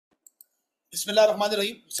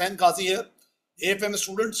Bismillahirrahmanirrahim. Hussain Ghazi here. AFM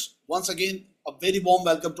students, once again, a very warm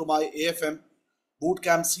welcome to my AFM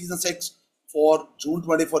Boot-Camp Season 6 for June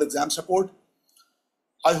 24 exam support.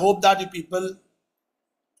 I hope that you people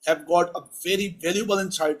have got a very valuable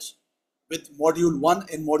insights with Module 1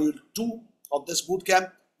 and Module 2 of this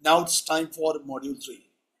bootcamp. Now it's time for Module 3.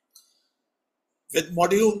 With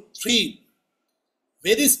Module 3,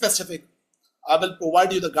 very specific, I will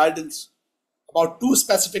provide you the guidance about two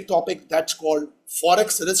specific topics that's called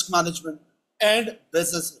Forex risk management and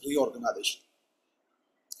business reorganization.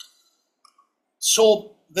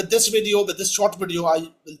 So with this video, with this short video, I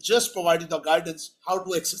will just provide you the guidance how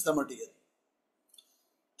to access the material.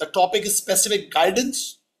 The topic is specific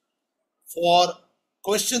guidance for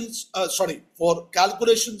questions, for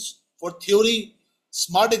calculations, for theory,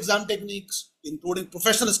 smart exam techniques, including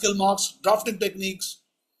professional skill marks, drafting techniques.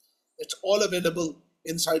 It's all available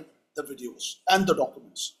inside the videos and the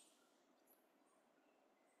documents.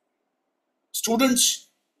 Students,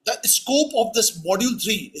 the scope of this module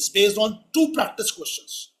 3 is based on two practice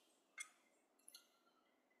questions.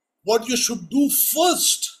 What you should do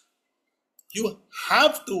first, you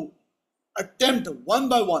have to attempt one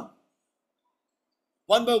by one,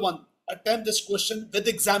 attempt this question with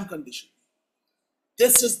exam condition.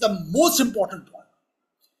 This is the most important one.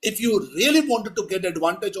 If you really wanted to get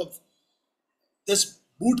advantage of this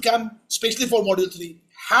bootcamp, especially for module 3,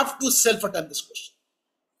 have to self-attempt this question.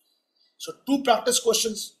 So two practice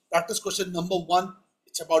questions. Practice question number 1,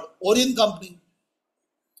 it's about Orient Company.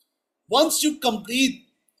 Once you complete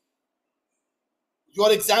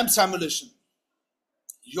your exam simulation,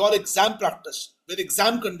 your exam practice with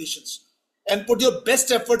exam conditions, and put your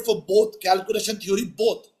best effort for both calculation, theory,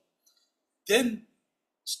 both, then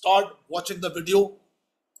start watching the video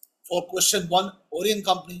for question 1, Orient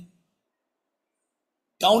Company.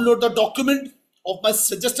 Download the document of my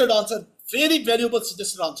suggested answer, very valuable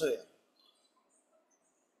suggested answer here.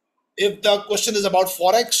 If the question is about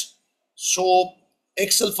Forex, so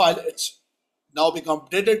Excel file, it's now become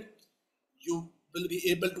updated. You will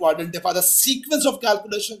be able to identify the sequence of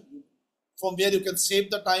calculation from where you can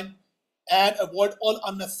save the time and avoid all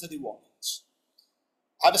unnecessary workings.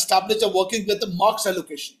 I've established a working with the marks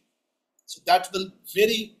allocation. So that will be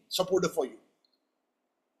very supportive for you.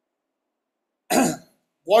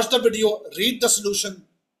 Watch the video, read the solution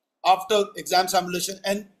after exam simulation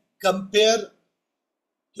and compare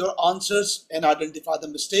your answers and identify the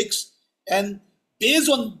mistakes. And based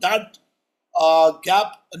on that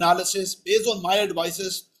gap analysis, based on my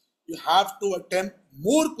advices, you have to attempt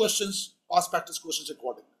more questions, past practice questions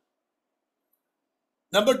accordingly.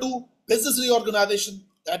 Number 2, business reorganization.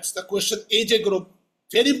 That's the question AJ group.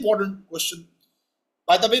 Very important question.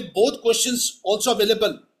 By the way, both questions also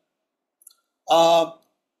available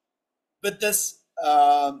with this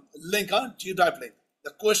link, G Drive link.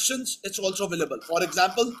 The questions, it's also available. For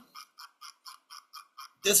example,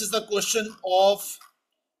 this is the question of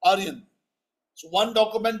Aryan. So one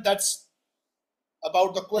document that's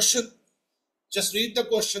about the question. Just read the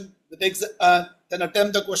question, with then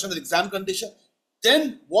attempt the question with exam condition.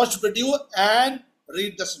 Then watch video and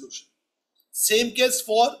read the solution. Same case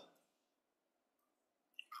for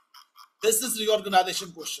business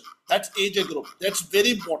reorganization question. That's AJ group. That's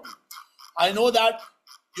very important. I know that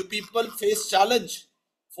you people face challenge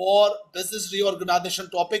for business reorganization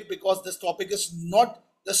topic because this topic is not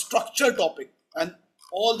the structured topic, and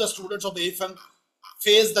all the students of AFM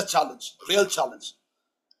face the challenge, real challenge.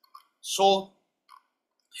 So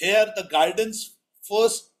here the guidance,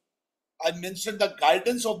 first I mentioned the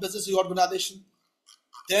guidance of business reorganization.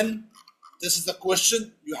 Then this is the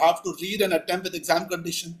question you have to read and attempt with exam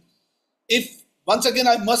condition. If, once again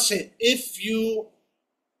I must say, if you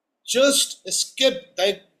just skip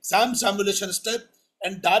the exam simulation step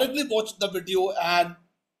and directly watch the video and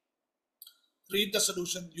read the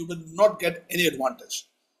solution, you will not get any advantage.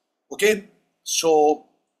 Okay, so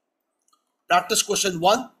practice question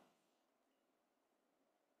 1.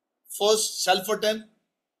 First self-attempt,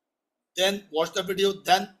 then watch the video,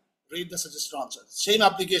 then read the suggested answer. Same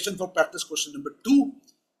application for practice question number 2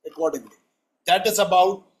 accordingly. That is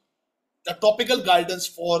about the topical guidance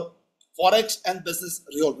for Forex and business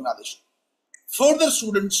reorganization. Further,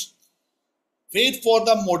 students, wait for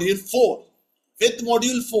the module 4. With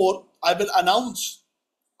module 4, I will announce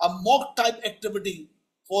a mock type activity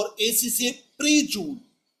for ACCA pre-June.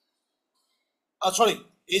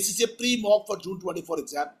 ACCA pre-mock for June 24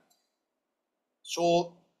 exam.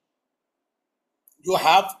 So you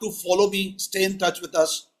have to follow me, stay in touch with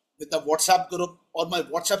us with the WhatsApp group or my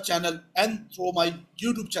WhatsApp channel and through my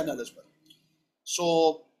YouTube channel as well.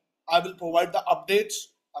 So I will provide the updates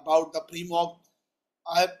about the pre-mock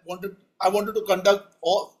I wanted to conduct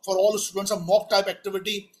for all students a mock type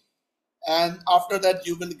activity, and after that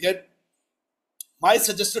you will get my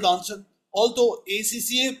suggested answer. Although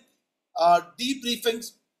ACCA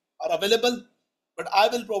debriefings are available, but I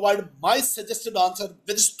will provide my suggested answer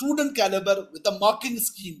with student caliber with the marking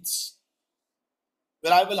schemes,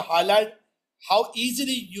 where I will highlight how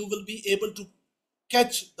easily you will be able to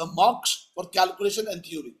catch the marks for calculation and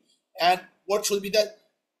theory, and what should be the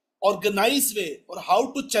organized way or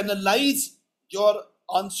how to channelize your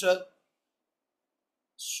answer,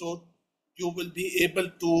 so you will be able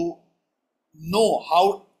to know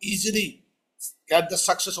how easily get the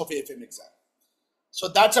success of AFM exam. So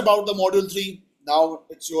that's about the module 3. Now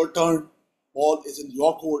it's your turn. Ball is in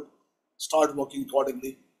your court. Start working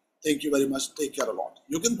accordingly. Thank you very much. Take care a lot.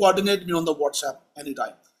 You can coordinate me on the WhatsApp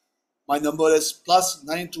anytime. My number is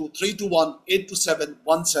 +92 321 827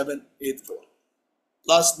 1784.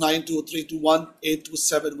 +92 321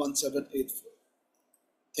 827 1784.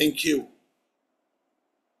 Thank you.